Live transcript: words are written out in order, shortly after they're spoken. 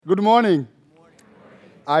Good morning.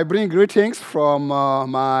 I bring greetings from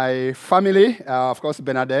my family, of course,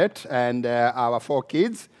 Bernadette, and our 4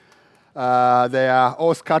 kids. They are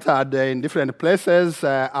all scattered in different places.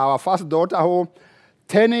 Our first daughter, who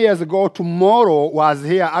 10 years ago tomorrow was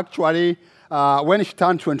here actually when she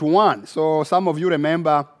turned 21. So some of you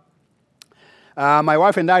remember my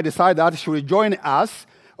wife and I decided that she would join us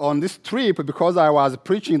on this trip because I was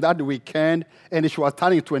preaching that weekend and she was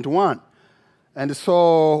turning 21. And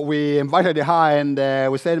so we invited her and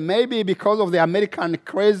we said maybe because of the American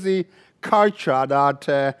crazy culture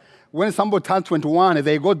that when somebody turns 21,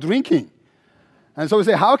 they go drinking. And so we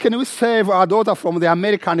said, how can we save our daughter from the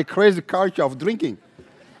American crazy culture of drinking?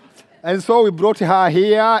 And so we brought her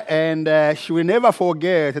here, and she will never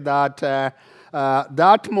forget that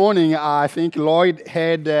that morning, I think Lloyd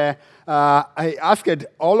had I asked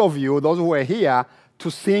all of you, those who were here, to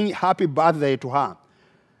sing happy birthday to her.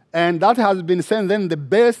 And that has been since then the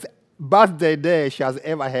best birthday day she has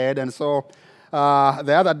ever had. And so the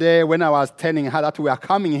other day when I was telling her that we are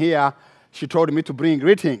coming here, she told me to bring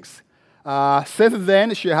greetings. Since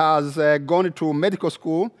then, she has gone to medical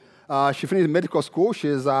school. She finished medical school.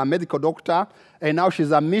 She's a medical doctor. And now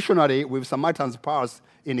she's a missionary with Samaritan's Purse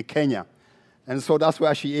in Kenya. And so that's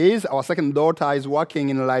where she is. Our second daughter is working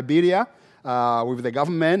in Liberia with the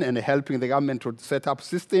government and helping the government to set up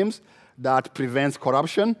systems that prevents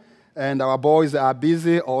corruption. And our boys are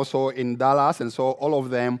busy also in Dallas, and so all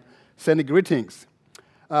of them send greetings.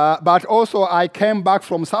 But also, I came back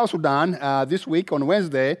from South Sudan this week on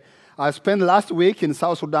Wednesday. I spent last week in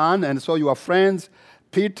South Sudan, and so your friends,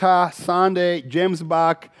 Peter, Sunday, James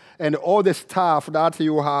Buck, and all the staff that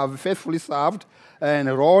you have faithfully served,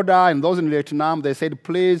 and Rhoda and those in Vietnam, they said,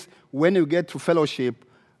 please, when you get to fellowship,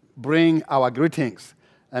 bring our greetings.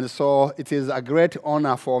 And so it is a great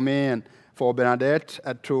honor for me and for Bernadette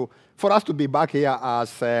for us to be back here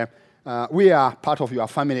as we are part of your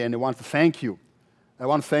family, and I want to thank you. I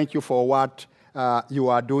want to thank you for what you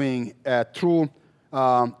are doing through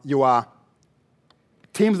your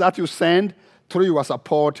teams that you send, through your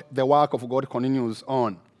support. The work of God continues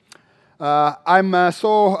on. I'm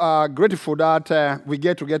so grateful that we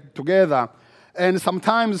get together. And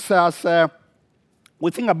sometimes as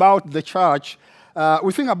we think about the church,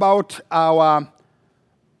 we think about our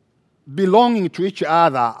belonging to each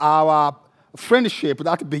other, our friendship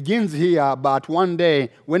that begins here, but one day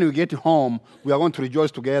when we get home, we are going to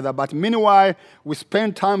rejoice together. But meanwhile, we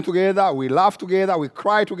spend time together, we laugh together, we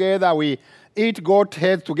cry together, we eat goat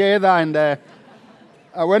head together. And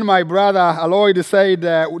when my brother Lloyd said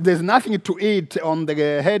there's nothing to eat on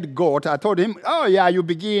the head goat, I told him, oh yeah, you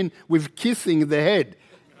begin with kissing the head,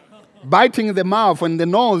 biting the mouth and the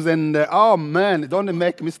nose, and oh man, don't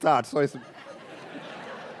make me start. So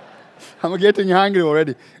I'm getting hungry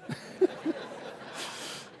already.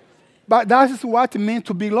 But that is what it means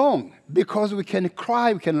to belong, because we can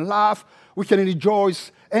cry, we can laugh, we can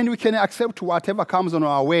rejoice, and we can accept whatever comes on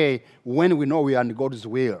our way when we know we are in God's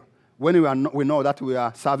will, when we know that we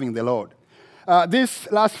are serving the Lord. These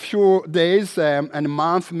last few days and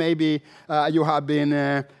month, maybe you have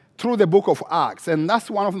been through the book of Acts, and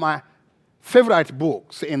that's one of my favorite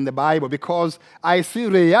books in the Bible because I see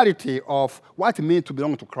reality of what it means to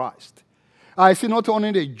belong to Christ. I see not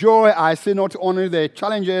only the joy, I see not only the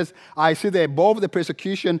challenges, I see both the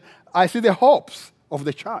persecution, I see the hopes of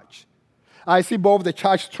the church. I see both the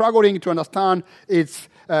church struggling to understand its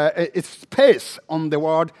space on the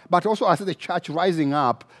world, but also I see the church rising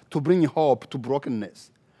up to bring hope to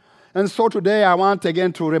brokenness. And so today I want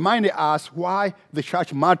again to remind us why the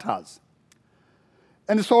church matters.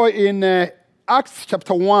 And so in Acts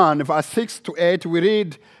chapter 1, verse 6 to 8, we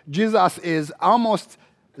read Jesus is almost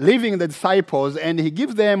leaving the disciples, and he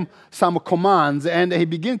gives them some commands, and he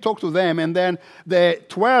begins to talk to them. And then the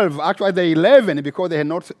 12, actually the 11, because they had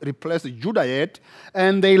not replaced Judah yet,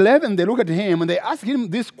 and the 11, they look at him, and they ask him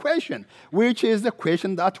this question, which is the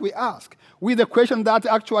question that we ask. With the question that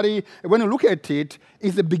actually, when you look at it,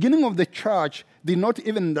 is the beginning of the church did not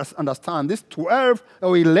even understand. These 12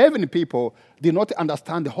 or 11 people did not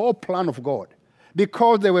understand the whole plan of God,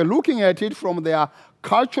 because they were looking at it from their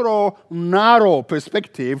cultural, narrow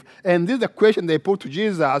perspective. And this is the question they put to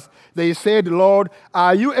Jesus. They said, Lord,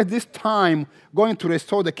 are you at this time going to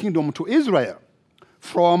restore the kingdom to Israel?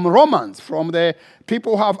 From Romans, from the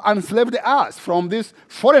people who have enslaved us, from these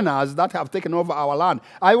foreigners that have taken over our land.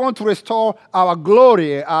 I want to restore our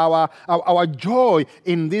glory, our joy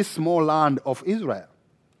in this small land of Israel.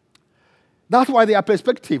 That's why their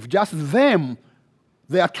perspective, just them,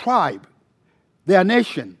 their tribe, their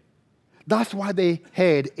nation, that's what they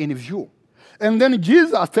had in view. And then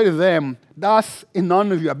Jesus tells them, that's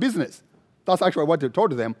none of your business. That's actually what he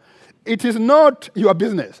told them. It is not your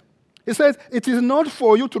business. He says, it is not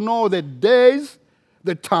for you to know the days,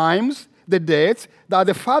 the times, the dates that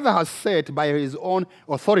the Father has set by his own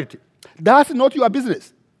authority. That's not your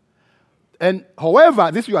business. And however,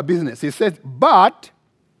 this is your business. He says, but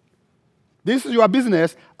this is your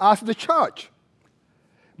business as the church.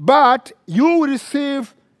 But you will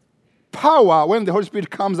receive power when the Holy Spirit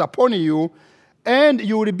comes upon you, and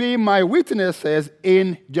you will be my witnesses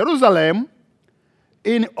in Jerusalem,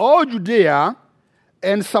 in all Judea,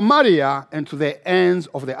 and Samaria, and to the ends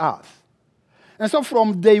of the earth. And so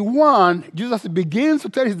from day one, Jesus begins to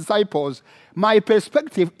tell his disciples, my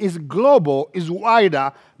perspective is global, is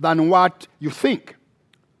wider than what you think.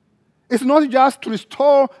 It's not just to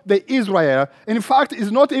restore the Israel. In fact, it's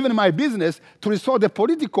not even my business to restore the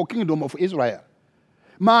political kingdom of Israel.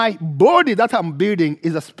 My body that I'm building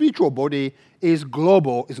is a spiritual body, is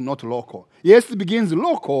global, is not local. Yes, it begins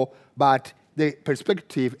local, but the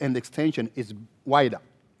perspective and the extension is wider.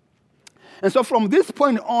 And so from this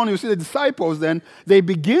point on, you see the disciples then, they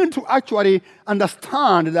begin to actually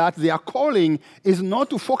understand that their calling is not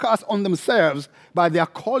to focus on themselves, but their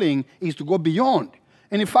calling is to go beyond.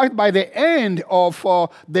 And in fact, by the end of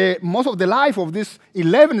most of the life of these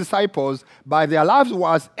 11 disciples, by their lives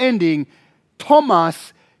was ending,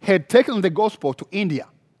 Thomas had taken the gospel to India.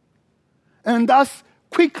 And that's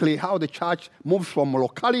quickly how the church moves from a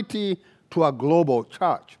locality to a global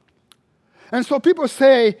church. And so people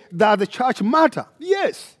say that the church matters.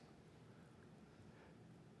 Yes.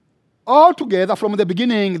 Altogether, from the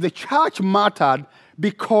beginning, the church mattered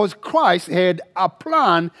because Christ had a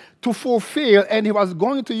plan to fulfill, and he was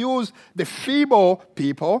going to use the feeble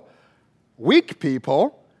people, weak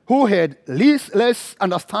people, who had less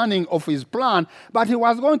understanding of his plan, but he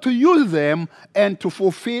was going to use them and to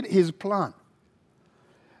fulfill his plan.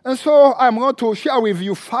 And so I'm going to share with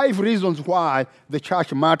you 5 reasons why the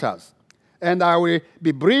church matters. And I will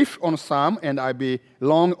be brief on some, and I'll be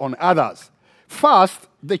long on others. First,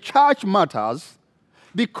 the church matters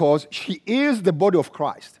because she is the body of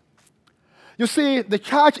Christ. You see, the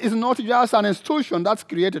church is not just an institution that's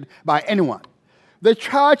created by anyone. The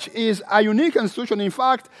church is a unique institution. In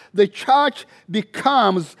fact, the church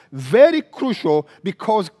becomes very crucial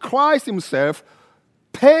because Christ himself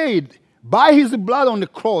paid by his blood on the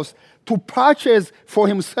cross to purchase for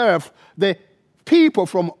himself the people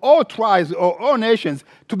from all tribes or all nations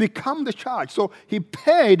to become the church. So he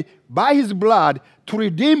paid by his blood to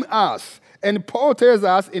redeem us. And Paul tells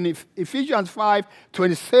us in Ephesians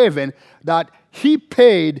 5:27 that he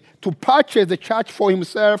paid to purchase the church for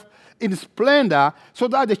himself in splendor so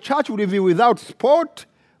that the church would be without spot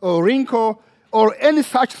or wrinkle or any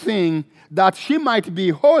such thing, that she might be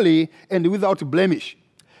holy and without blemish.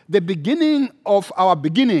 The beginning of our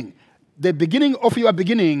beginning, the beginning of your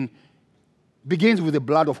beginning, begins with the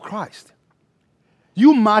blood of Christ.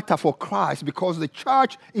 You matter for Christ because the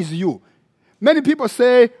church is you. Many people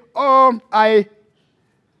say, oh, I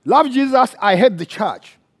love Jesus, I hate the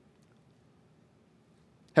church.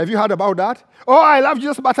 Have you heard about that? Oh, I love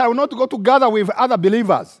Jesus, but I will not go together with other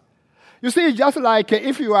believers. You see, just like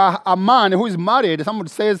if you are a man who is married, someone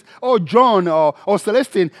says, oh, John or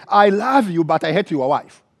Celestine, I love you, but I hate your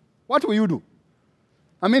wife. What will you do?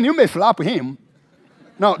 I mean, you may slap him.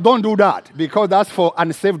 No, don't do that, because that's for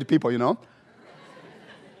unsaved people, you know.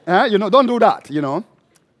 Don't do that, you know.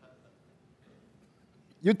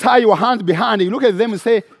 You tie your hands behind, you look at them and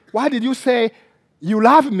say, why did you say, you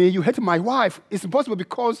love me, you hate my wife? It's impossible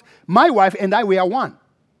because my wife and I, we are one.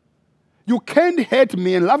 You can't hate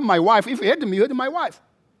me and love my wife. If you hate me, you hate my wife.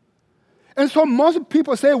 And so most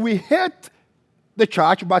people say we hate the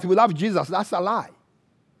church, but we love Jesus. That's a lie.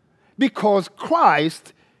 Because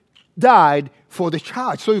Christ died for the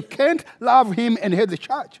church. So you can't love him and hate the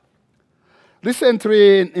church.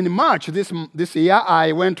 Recently, in March this year,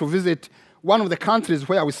 I went to visit one of the countries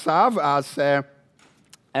where we serve. As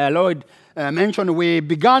Lloyd mentioned, we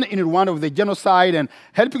began in one of the genocide and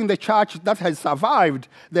helping the church that has survived.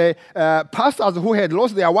 The pastors who had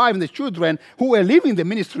lost their wives and the children, who were leaving the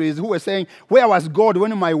ministries, who were saying, where was God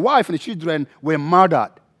when my wife and the children were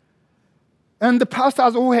murdered? And the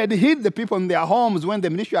pastors who had hid the people in their homes when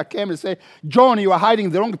the militia came and said, John, you are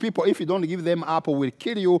hiding the wrong people. If you don't give them up, we'll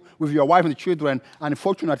kill you with your wife and children.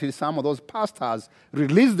 Unfortunately, some of those pastors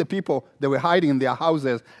released the people that were hiding in their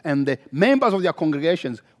houses, and the members of their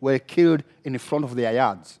congregations were killed in front of their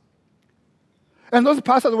yards. And those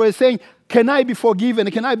pastors were saying, can I be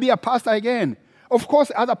forgiven? Can I be a pastor again? Of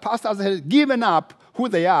course, other pastors had given up who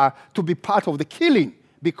they are to be part of the killing,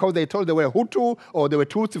 because they told they were Hutu or they were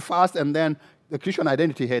Tutsi first, and then the Christian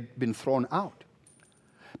identity had been thrown out.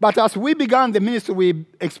 But as we began the ministry, we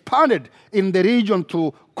expanded in the region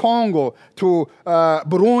to Congo, to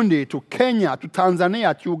Burundi, to Kenya, to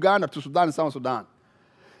Tanzania, to Uganda, to Sudan, and South Sudan.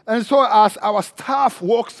 And so as our staff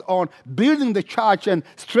works on building the church and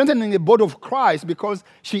strengthening the body of Christ, because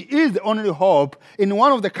she is the only hope, in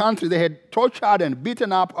one of the countries they had tortured and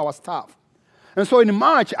beaten up our staff. And so in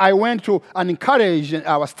March, I went to and encourage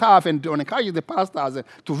our staff and to encourage the pastors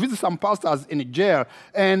to visit some pastors in jail.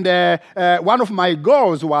 And one of my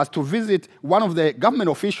goals was to visit one of the government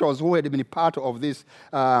officials who had been part of this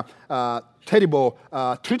terrible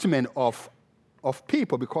treatment of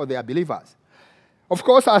people because they are believers. Of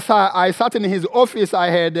course, as I sat in his office, I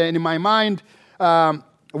had in my mind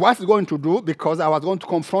what he's going to do, because I was going to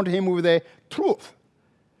confront him with the truth.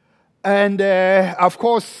 And of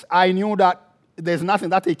course, I knew that there's nothing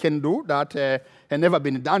that he can do that had never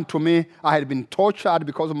been done to me. I had been tortured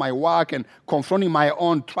because of my work and confronting my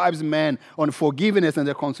own tribesmen on forgiveness and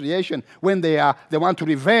reconciliation when they want to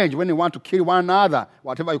revenge, when they want to kill one another,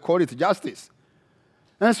 whatever you call it, justice.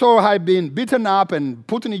 And so I've been beaten up and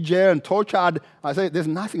put in jail and tortured. I said, there's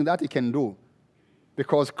nothing that he can do,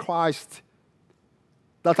 because Christ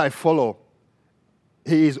that I follow,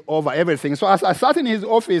 he is over everything. So as I sat in his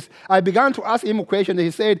office, I began to ask him a question. He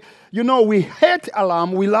said, we hate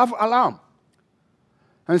alarm, we love alarm.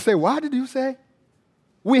 And I said, what did you say?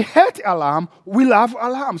 We hate alarm, we love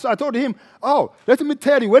alarm. So I told him, let me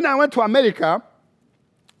tell you, when I went to America,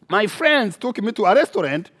 my friends took me to a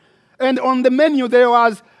restaurant, and on the menu there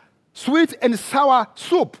was sweet and sour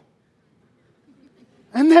soup.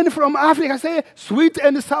 And then from Africa, I say, sweet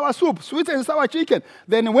and sour soup, sweet and sour chicken.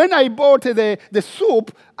 Then when I bought the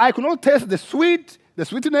soup, I could not taste the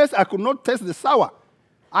sweetness, I could not taste the sour.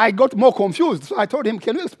 I got more confused. So I told him,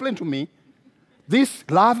 can you explain to me this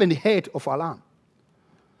love and hate of alarm?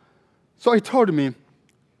 So he told me,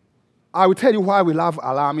 I will tell you why we love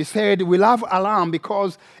alarm. He said, we love alarm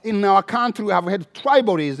because in our country we have had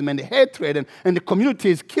tribalism and hatred and the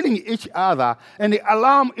communities killing each other. And the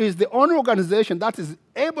alarm is the only organization that is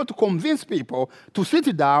able to convince people to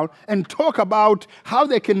sit down and talk about how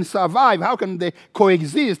they can survive, how can they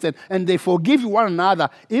coexist, and they forgive one another.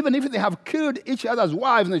 Even if they have killed each other's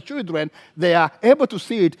wives and children, they are able to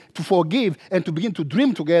see it, to forgive, and to begin to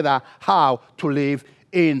dream together how to live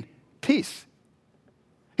in peace.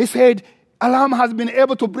 He said, alarm has been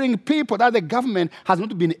able to bring people that the government has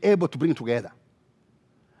not been able to bring together.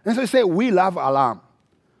 And so he said, we love alarm.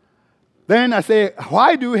 Then I say,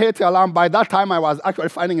 why do you hate alarm? By that time, I was actually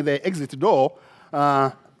finding the exit door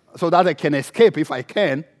so that I can escape if I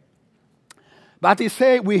can. But he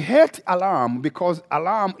said, we hate alarm because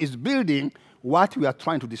alarm is building what we are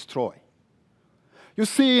trying to destroy. You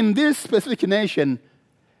see, in this specific nation,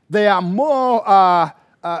 there are more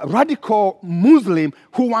radical Muslims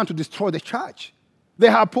who want to destroy the church. They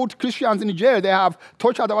have put Christians in jail. They have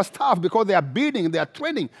tortured our staff because they are beating, they are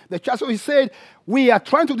training the church. So he said, we are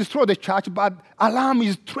trying to destroy the church, but Alarm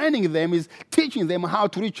is training them, is teaching them how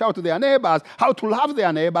to reach out to their neighbors, how to love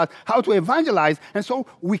their neighbors, how to evangelize. And so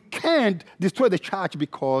we can't destroy the church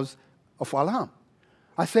because of Alarm.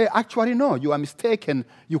 I say, actually, no, you are mistaken.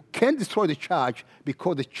 You can't destroy the church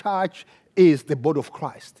because the church is the body of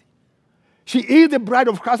Christ. She is the bride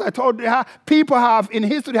of Christ. I told her, people in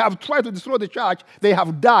history have tried to destroy the church. They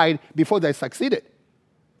have died before they succeeded.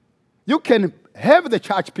 You can have the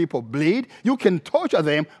church people bleed. You can torture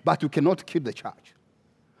them, but you cannot kill the church.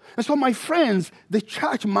 And so, my friends, the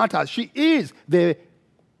church matters. She is the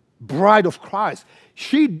bride of Christ.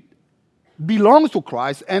 She belongs to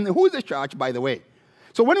Christ. And who is the church, by the way?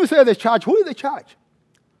 So when we say the church, who is the church?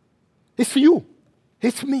 It's you.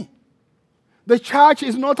 It's me. The church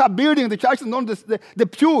is not a building. The church is not the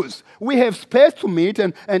pews. We have space to meet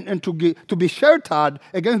and to be sheltered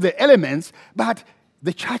against the elements, but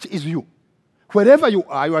the church is you. Wherever you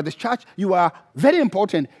are the church, you are very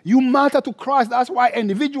important. You matter to Christ. That's why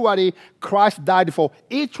individually Christ died for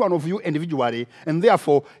each one of you individually, and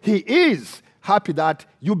therefore he is happy that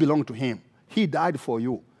you belong to him. He died for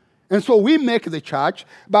you. And so we make the church,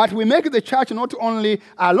 but we make the church not only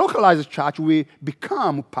a localized church, we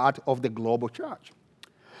become part of the global church.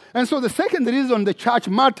 And so the second reason the church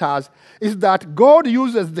matters is that God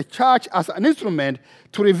uses the church as an instrument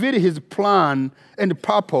to reveal his plan and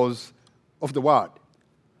purpose of the world.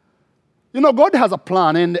 You know, God has a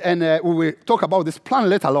plan, and we will talk about this plan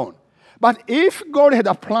later on. But if God had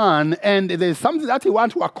a plan and there's something that he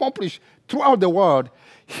wants to accomplish throughout the world,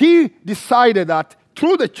 he decided that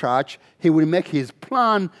through the church, he will make his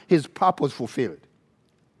plan, his purpose fulfilled.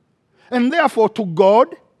 And therefore, to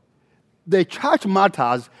God, the church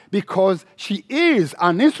matters because she is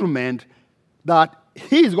an instrument that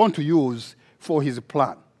he is going to use for his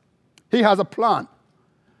plan. He has a plan.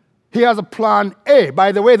 He has a plan A.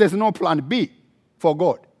 By the way, there's no plan B for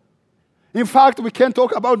God. In fact, we can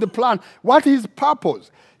talk about the plan. What is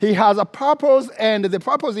purpose? He has a purpose, and the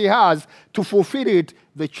purpose he has, to fulfill it,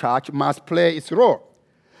 the church must play its role.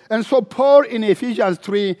 And so Paul in Ephesians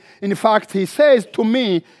 3, in fact, he says, to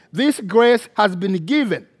me, this grace has been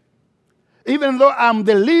given. Even though I'm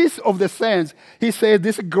the least of the saints, he says,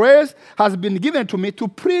 this grace has been given to me to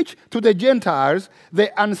preach to the Gentiles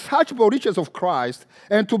the unsearchable riches of Christ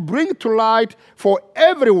and to bring to light for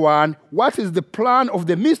everyone what is the plan of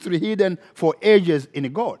the mystery hidden for ages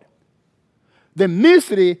in God. The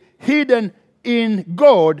mystery hidden in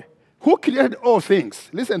God, who created all things.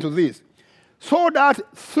 Listen to this. So that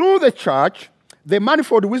through the church, the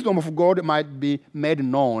manifold wisdom of God might be made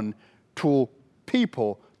known to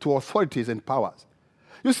people, to authorities and powers.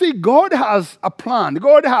 You see, God has a plan.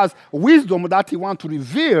 God has wisdom that he wants to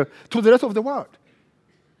reveal to the rest of the world.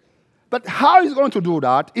 But how he's going to do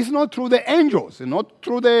that is not through the angels, it's not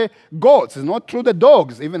through the gods, it's not through the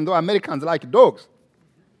dogs, even though Americans like dogs.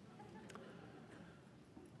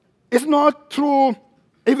 It's not through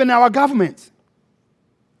even our governments.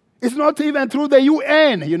 It's not even through the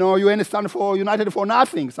UN. You know, UN stands for United for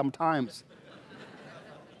Nothing sometimes.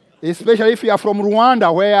 Especially if you are from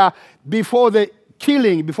Rwanda, where before the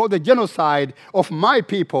killing, before the genocide of my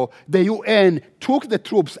people, the UN took the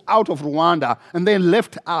troops out of Rwanda and then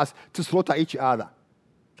left us to slaughter each other.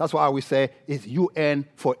 That's why we say it's UN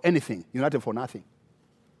for anything, United for Nothing.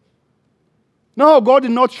 No, God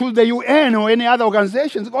did not choose the UN or any other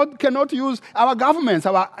organizations. God cannot use our governments,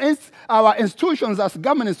 our institutions as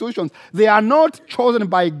government institutions. They are not chosen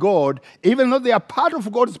by God, even though they are part of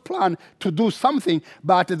God's plan to do something.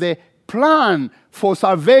 But the plan for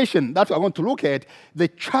salvation that we are going to look at, the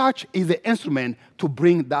church is the instrument to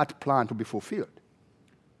bring that plan to be fulfilled.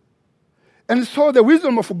 And so the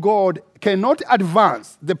wisdom of God cannot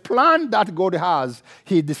advance. The plan that God has,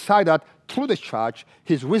 he decided through the church,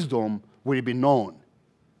 his wisdom will be known.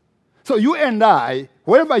 So you and I,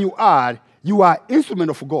 wherever you are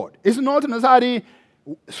instrument of God. It's not necessarily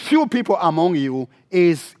few people among you,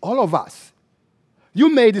 it's all of us. You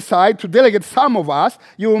may decide to delegate some of us.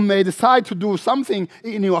 You may decide to do something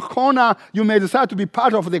in your corner. You may decide to be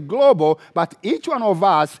part of the global. But each one of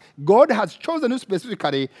us, God has chosen you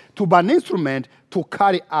specifically to be an instrument to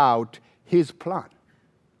carry out his plan.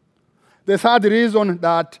 The third reason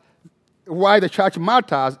that why the church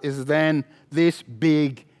matters is then this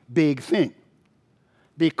big thing.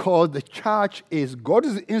 Because the church is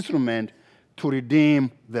God's instrument to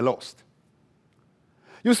redeem the lost.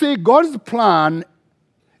 You see, God's plan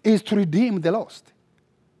is to redeem the lost.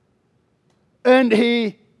 And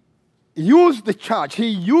he used the church. He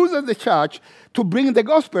uses the church to bring the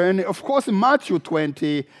gospel. And of course, in Matthew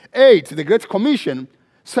 28, the Great Commission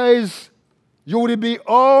says, you will be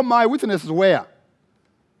all my witnesses where?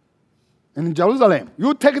 In Jerusalem.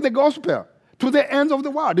 You take the gospel to the ends of the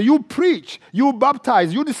world. You preach, you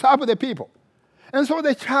baptize, you disciple the people. And so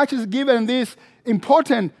the church is given this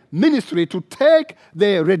important ministry to take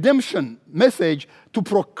the redemption message, to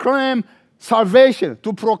proclaim salvation,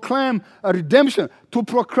 to proclaim redemption, to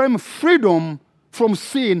proclaim freedom from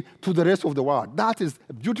sin to the rest of the world. That is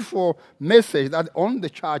a beautiful message that only the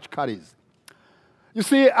church carries. You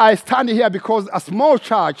see, I stand here because a small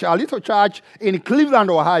church, a little church in Cleveland,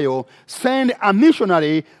 Ohio, sent a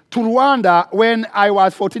missionary to Rwanda when I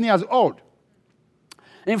was 14 years old.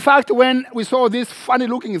 In fact, when we saw this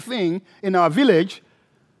funny-looking thing in our village,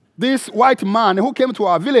 this white man who came to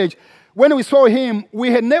our village, when we saw him,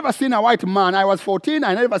 we had never seen a white man. I was 14, I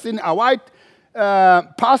had never seen a white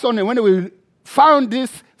person. And when we found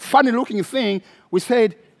this funny-looking thing, we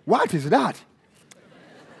said, what is that?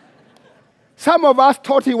 Some of us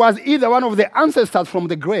thought he was either one of the ancestors from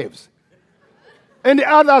the graves. And the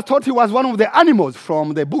others thought he was one of the animals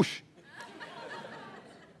from the bush.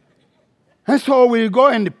 And so we go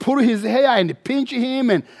and pull his hair and pinch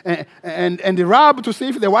him and rub to see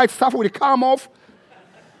if the white stuff will come off.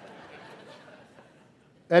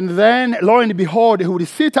 And then, lo and behold, he would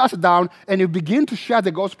sit us down and he would begin to share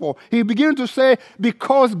the gospel. He would begin to say,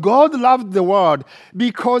 because God loved the world,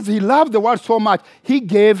 because he loved the world so much, he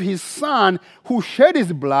gave his son who shed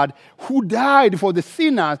his blood, who died for the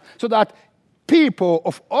sinners, so that people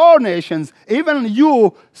of all nations, even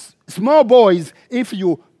you small boys, if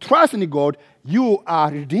you trust in God, you are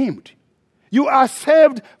redeemed. You are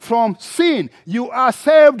saved from sin. You are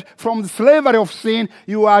saved from the slavery of sin.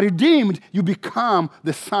 You are redeemed. You become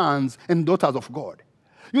the sons and daughters of God.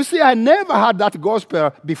 You see, I never had that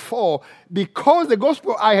gospel before because the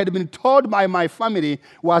gospel I had been told by my family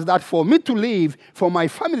was that for me to live, for my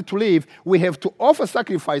family to live, we have to offer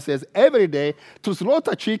sacrifices every day to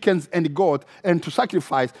slaughter chickens and goats and to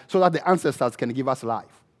sacrifice so that the ancestors can give us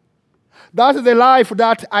life. That's the life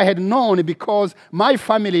that I had known because my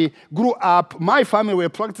family grew up, my family were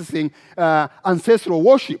practicing ancestral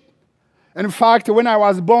worship. In fact, when I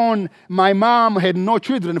was born, my mom had no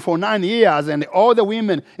children for 9 years, and all the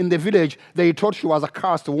women in the village, they thought she was a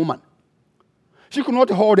cursed woman. She could not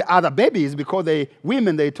hold other babies because they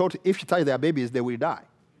thought if she touched their babies, they will die.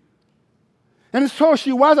 And so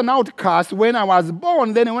she was an outcast when I was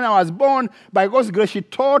born. Then when I was born, by God's grace, she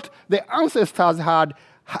thought the ancestors had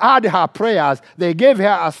heard her prayers. They gave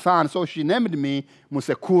her a son, so she named me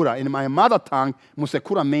Musekura. In my mother tongue,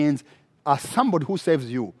 Musekura means somebody who saves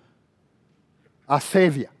you. A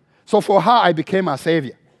savior. So for her, I became a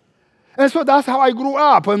savior. And so that's how I grew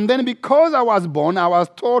up. And then because I was born, I was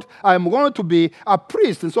taught I'm going to be a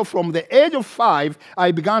priest. And so from the age of 5,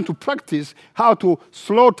 I began to practice how to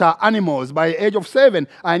slaughter animals. By the age of 7,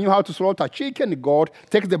 I knew how to slaughter chicken, goat,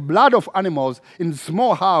 take the blood of animals in a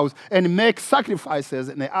small house and make sacrifices.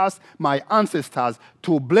 And I asked my ancestors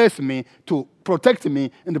to bless me, to protect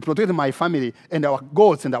me, and to protect my family and our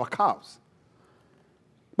goats and our cows.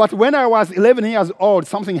 But when I was 11 years old,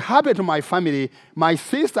 something happened to my family. My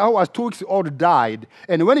sister, who was 2 weeks old, died.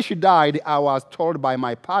 And when she died, I was told by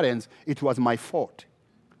my parents it was my fault.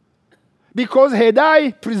 Because had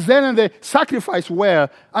I presented the sacrifice well,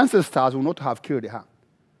 ancestors would not have killed her.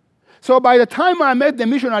 So by the time I met the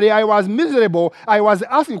missionary, I was miserable. I was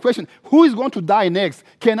asking the question, who is going to die next?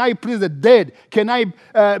 Can I please the dead? Can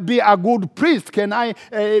I be a good priest? Can I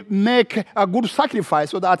make a good sacrifice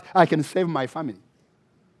so that I can save my family?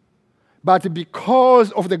 But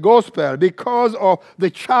because of the gospel, because of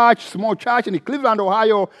the church, small church in Cleveland,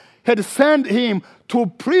 Ohio, had sent him to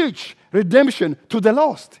preach redemption to the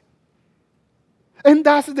lost. And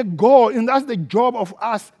that's the goal, and that's the job of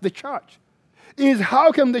us, the church, is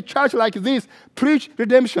how can the church like this preach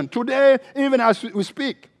redemption? Today, even as we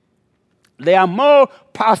speak, there are more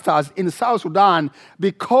pastors in South Sudan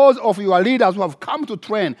because of your leaders who have come to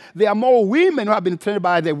train. There are more women who have been trained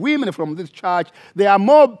by the women from this church. There are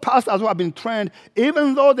more pastors who have been trained,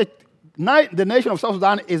 even though the nation of South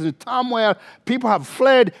Sudan is in turmoil. People have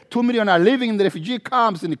fled. 2 million are living in the refugee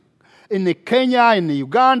camps in Kenya, in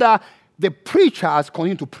Uganda. The preachers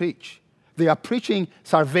continue to preach. They are preaching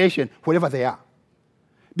salvation wherever they are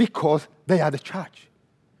because they are the church.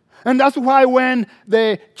 And that's why when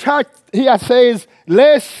the church here says,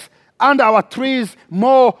 less under our trees,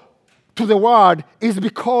 more to the world, is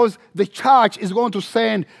because the church is going to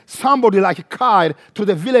send somebody like Kyle to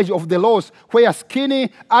the village of the lost, where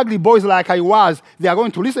skinny, ugly boys like I was, they are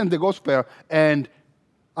going to listen to the gospel and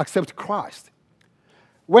accept Christ.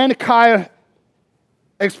 When Kyle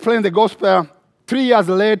explained the gospel, 3 years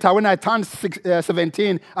later, when I turned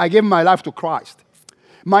 17, I gave my life to Christ.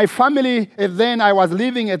 My family, then I was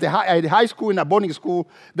living at the high school, in a boarding school.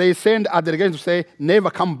 They sent a delegation to say,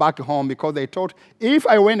 never come back home, because they thought if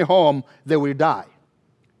I went home, they will die.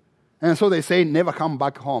 And so they say, never come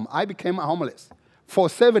back home. I became homeless. For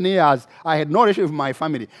 7 years, I had no relationship with my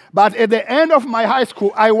family. But at the end of my high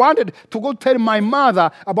school, I wanted to go tell my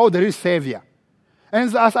mother about the real Savior.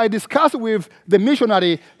 And as I discussed with the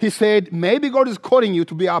missionary, he said, maybe God is calling you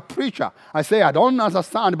to be a preacher. I say, I don't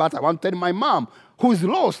understand, but I want to tell my mom, who is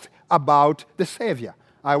lost, about the Savior.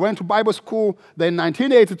 I went to Bible school, then in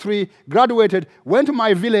 1983, graduated, went to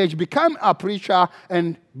my village, became a preacher,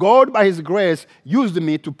 and God, by His grace, used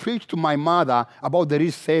me to preach to my mother about the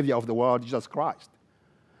real Savior of the world, Jesus Christ.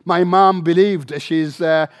 My mom believed,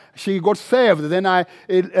 she got saved. Then I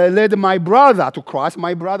led my brother to Christ.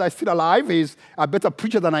 My brother is still alive. He's a better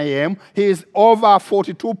preacher than I am. He is over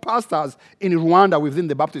 42 pastors in Rwanda within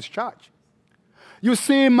the Baptist church. You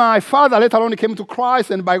see, my father later on came to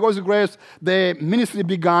Christ, and by God's grace, the ministry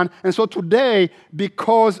began. And so today,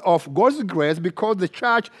 because of God's grace, because the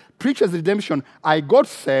church preaches redemption, I got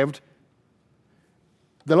saved.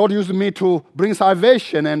 The Lord used me to bring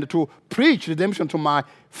salvation and to preach redemption to my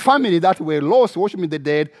family that were lost, worshiping the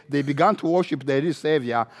dead. They began to worship the real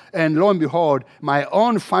Savior. And lo and behold, my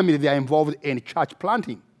own family, they are involved in church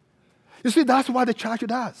planting. You see, that's what the church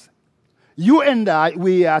does. You and I,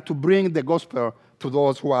 we are to bring the gospel to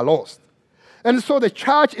those who are lost. And so the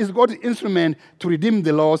church is God's instrument to redeem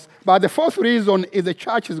the lost. But the fourth reason is the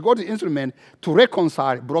church is God's instrument to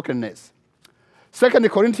reconcile brokenness. 2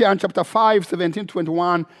 Corinthians chapter 5, 17,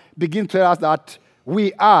 21 begin to tell us that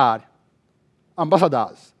we are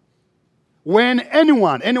ambassadors. When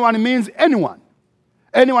anyone means anyone,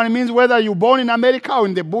 Anyone means whether you're born in America or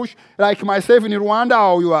in the bush, like myself in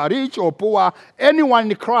Rwanda, or you are rich or poor,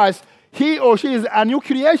 anyone in Christ, he or she is a new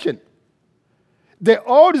creation. The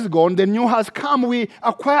old is gone, the new has come. We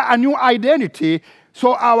acquire a new identity.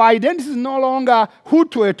 So our identity is no longer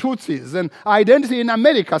Hutu or Tutsis. And identity in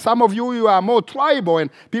America, some of you are more tribal, and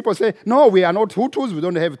people say, no, we are not Hutus, we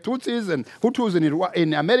don't have Tutsis and Hutus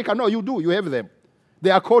in America. No, you do, you have them.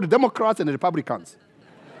 They are called Democrats and Republicans.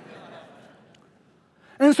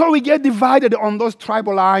 And so we get divided on those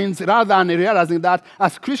tribal lines rather than realizing that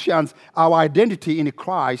as Christians, our identity in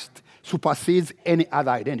Christ supersedes any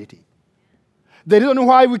other identity. The reason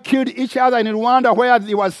why we killed each other in Rwanda, where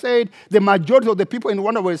it was said the majority of the people in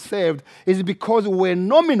Rwanda were saved, is because we were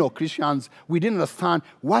nominal Christians. We didn't understand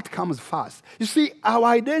what comes first. You see, our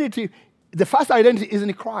identity, the first identity is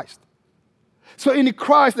in Christ. So in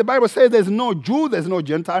Christ, the Bible says there's no Jew, there's no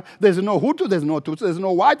Gentile, there's no Hutu, there's no Tutsi, there's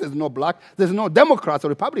no white, there's no black, there's no Democrat or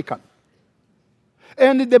Republican.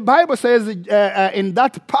 And the Bible says in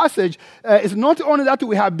that passage, it's not only that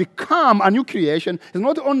we have become a new creation, it's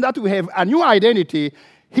not only that we have a new identity.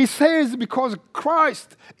 He says because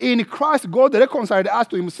in Christ, God reconciled us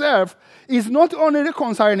to himself, is not only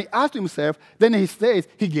reconciling us to himself, then he says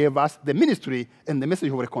he gave us the ministry and the message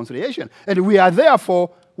of reconciliation. And we are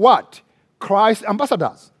therefore what? Christ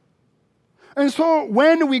ambassadors. And so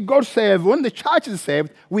when we got saved, when the church is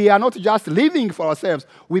saved, we are not just living for ourselves.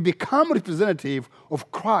 We become representative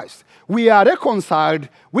of Christ. We are reconciled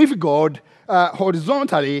with God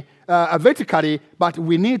horizontally, vertically, but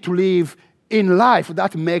we need to live in life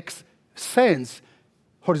that makes sense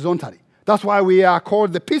horizontally. That's why we are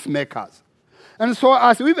called the peacemakers. And so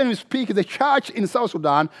as we even speak, the church in South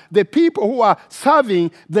Sudan, the people who are serving,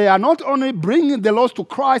 they are not only bringing the lost to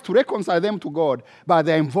Christ to reconcile them to God, but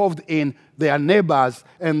they're involved in their neighbors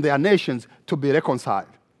and their nations to be reconciled.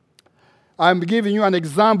 I'm giving you an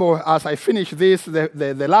example as I finish this,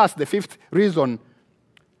 the fifth reason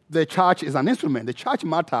the church is an instrument. The church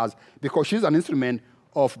matters because she's an instrument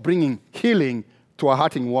of bringing healing to a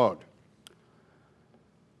hurting world.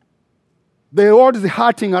 The world is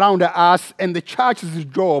hurting around us, and the church's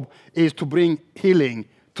job is to bring healing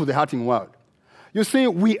to the hurting world. You see,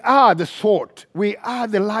 we are the salt. We are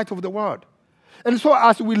the light of the world. And so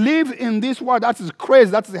as we live in this world that is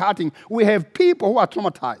crazy, that is hurting, we have people who are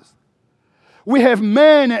traumatized. We have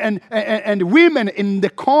men and women in the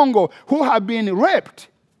Congo who have been raped.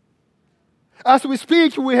 As we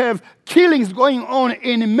speak, we have killings going on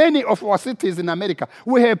in many of our cities in America.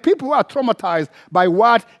 We have people who are traumatized by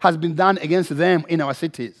what has been done against them in our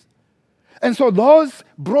cities. And so those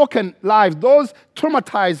broken lives, those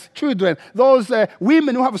traumatized children, those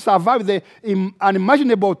women who have survived the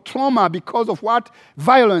unimaginable trauma because of what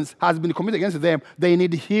violence has been committed against them, they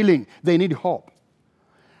need healing, they need hope.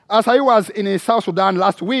 As I was in South Sudan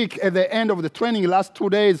last week, at the end of the training last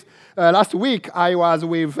 2 days, last week, I was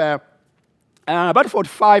with about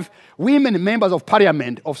 45 women members of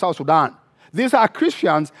parliament of South Sudan. These are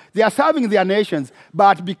Christians. They are serving their nations,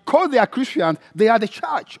 but because they are Christians, they are the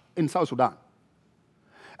church in South Sudan.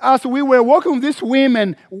 As we were working with these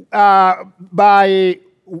women by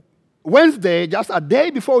Wednesday, just a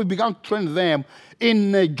day before we began to train them,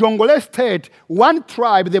 in Jongole State, one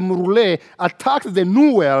tribe, the Murule, attacked the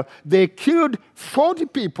Nuer. They killed 40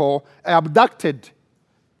 people, abducted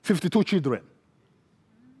 52 children.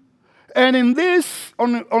 And in this,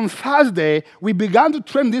 on Thursday, we began to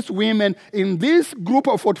train these women in this group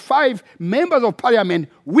of 45 members of parliament,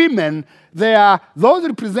 women. They are those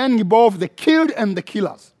representing both the killed and the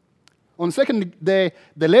killers. On the second day,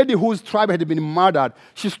 the lady whose tribe had been murdered,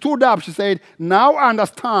 she stood up, she said, now I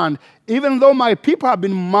understand, even though my people have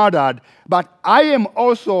been murdered, but I am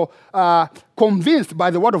also convinced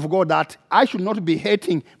by the word of God that I should not be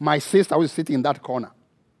hating my sister who is sitting in that corner.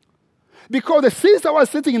 Because the sister was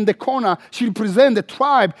sitting in the corner, she represented the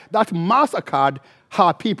tribe that massacred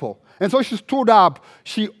her people. And so she stood up,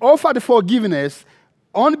 she offered forgiveness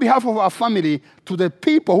on behalf of our family to the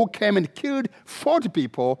people who came and killed 40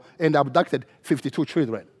 people and abducted 52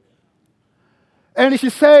 children. And she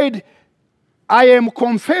said, I am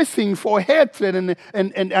confessing for hatred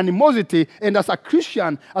and animosity, and as a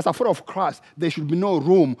Christian, as a follower of Christ, there should be no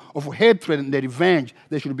room of hatred and revenge.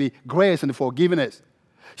 There should be grace and forgiveness.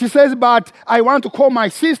 She says, but I want to call my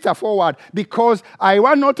sister forward because I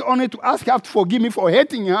want not only to ask her to forgive me for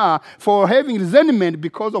hating her, for having resentment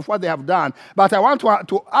because of what they have done, but I want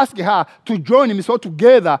to ask her to join me so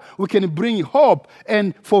together we can bring hope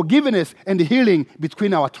and forgiveness and healing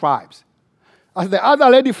between our tribes. As the other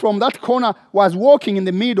lady from that corner was walking in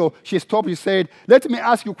the middle, she stopped, she said, let me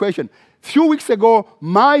ask you a question. A few weeks ago,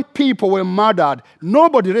 my people were murdered.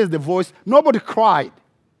 Nobody raised their voice. Nobody cried.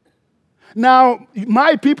 Now,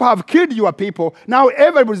 my people have killed your people. Now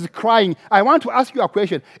everybody's crying. I want to ask you a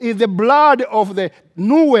question. Is the blood of the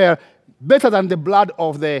Nuer better than the blood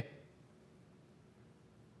of the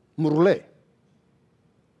Murle?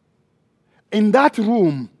 In that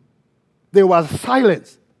room, there was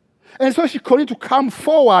silence. And so she continued to come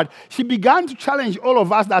forward. She began to challenge all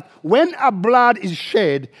of us that when a blood is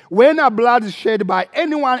shed by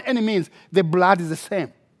anyone, any means, the blood is the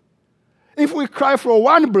same. If we cry for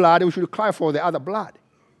one blood, we should cry for the other blood.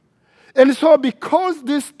 And so because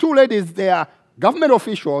these two ladies, they are government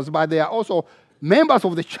officials, but they are also members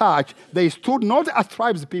of the church, they stood not as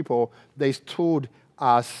tribes people, they stood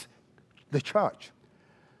as the church.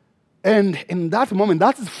 And in that moment,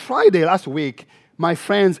 that is Friday last week, my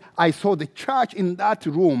friends, I saw the church in that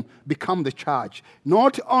room become the church.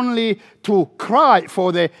 Not only to cry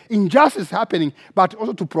for the injustice happening, but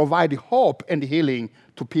also to provide hope and healing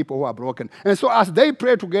to people who are broken. And so as they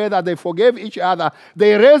prayed together, they forgave each other,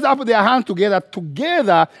 they raised up their hands together.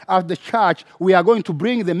 Together as the church, we are going to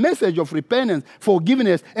bring the message of repentance,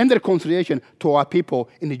 forgiveness, and reconciliation to our people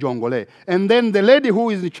in the Jongole. And then the lady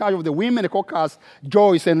who is in charge of the women caucus,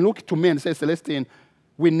 Joyce, and looked to me and said, Celestine,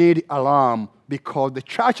 we need alarm because the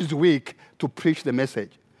church is weak to preach the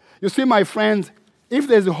message. You see, my friends, if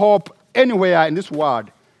there's hope anywhere in this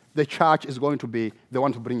world, the church is going to be the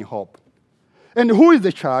one to bring hope. And who is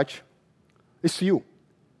the church? It's you.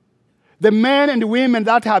 The men and women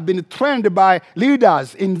that have been trained by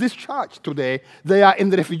leaders in this church today, they are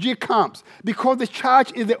in the refugee camps because the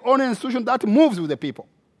church is the only institution that moves with the people.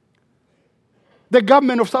 The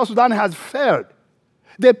government of South Sudan has failed.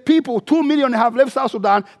 The people, 2 million, have left South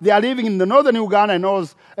Sudan. They are living in the northern Uganda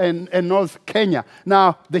and North Kenya.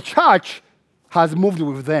 Now, the church has moved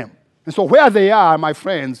with them. And so where they are, my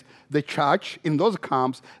friends, the church in those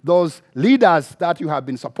camps, those leaders that you have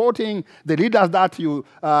been supporting, the leaders that you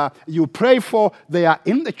pray for, they are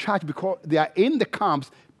in the church because they are in the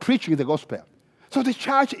camps preaching the gospel. So the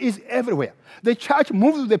church is everywhere. The church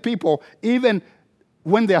moves with the people even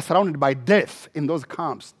when they are surrounded by death in those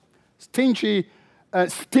camps. Stinking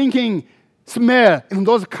smell in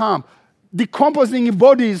those camps, decomposing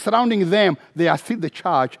bodies surrounding them, they are still the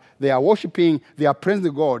church. They are worshiping, they are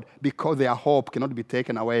praising God because their hope cannot be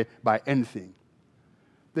taken away by anything.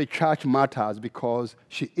 The church matters because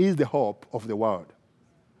she is the hope of the world.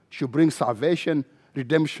 She brings salvation,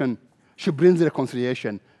 redemption, she brings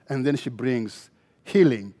reconciliation, and then she brings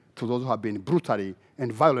healing to those who have been brutally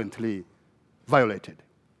and violently violated.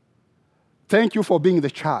 Thank you for being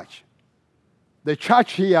the church. The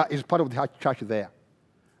church here is part of the church there.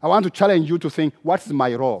 I want to challenge you to think, what is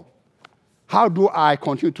my role? How do I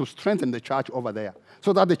continue to strengthen the church over there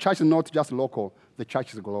so that the church is not just local, the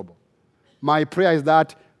church is global? My prayer is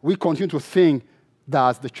that we continue to think,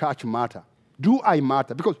 does the church matter? Do I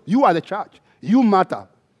matter? Because you are the church. You matter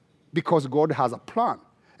because God has a plan,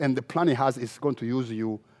 and the plan He has is going to use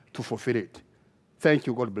you to fulfill it. Thank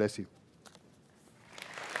you. God bless you.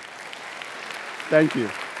 Thank you.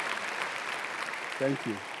 Thank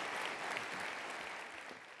you.